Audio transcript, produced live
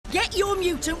Get your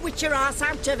mutant witcher ass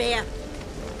out of here!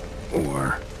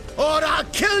 Or I'll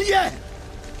kill you!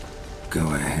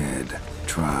 go ahead,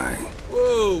 try.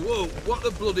 Whoa, what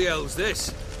the bloody hell's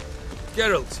this?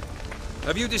 Geralt,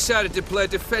 have you decided to play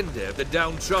defender of the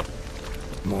downtrodden?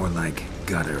 More like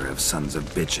gutter of sons of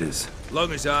bitches.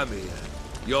 Long as I'm here,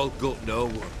 you'll gut no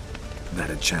one. That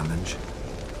a challenge?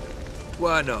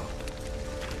 Why not?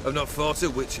 I've not fought a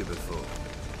witcher before.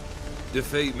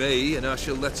 Defeat me and I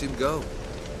shall let him go.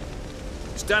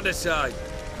 Stand aside.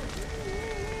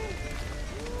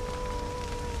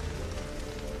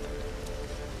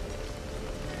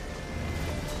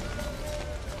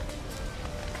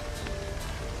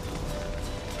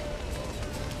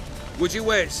 Would you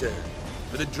wait, sir,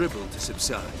 for the dribble to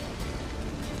subside?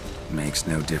 Makes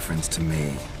no difference to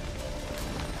me.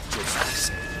 Just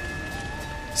listen.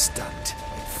 Stand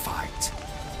and fight.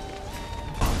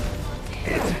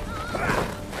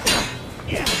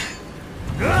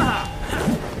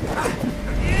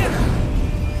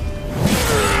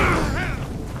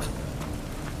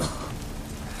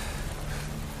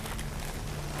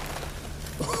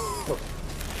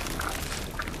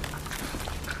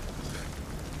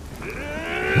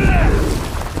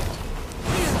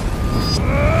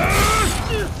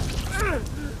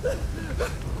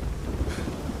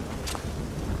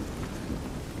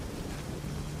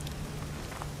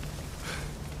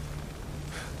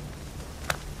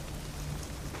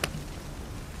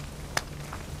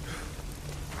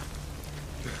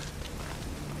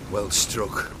 Well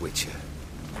struck, Witcher.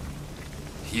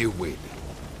 You win.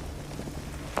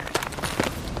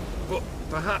 But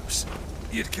perhaps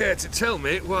you'd care to tell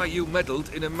me why you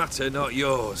meddled in a matter not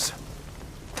yours.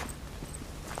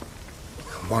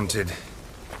 Wanted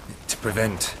to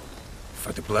prevent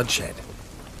further bloodshed.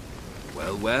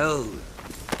 Well.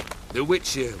 The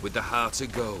Witcher with the heart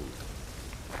of gold.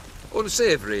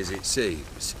 Unsavoury as it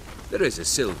seems, there is a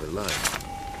silver lining.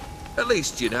 At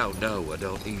least you now know I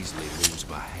don't easily lose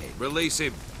my head. Release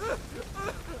him.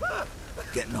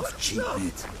 Getting off cheap,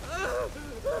 mate.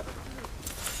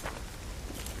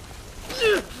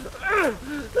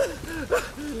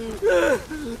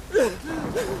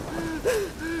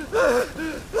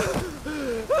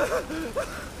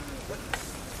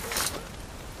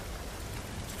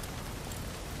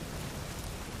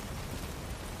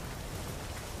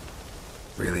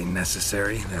 Really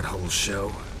necessary, that whole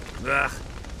show? Ah,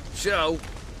 show?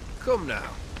 Come now.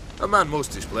 A man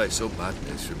must display some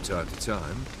madness from time to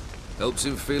time. Helps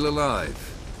him feel alive.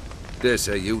 Dare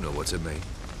say you know what I mean.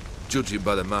 Judging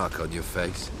by the mark on your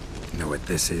face. Know what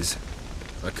this is?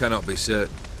 I cannot be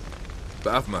certain,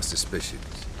 but I've my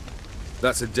suspicions.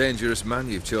 That's a dangerous man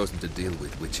you've chosen to deal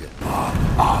with, Witcher.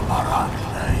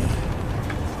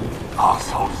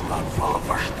 Assholes not full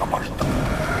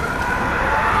of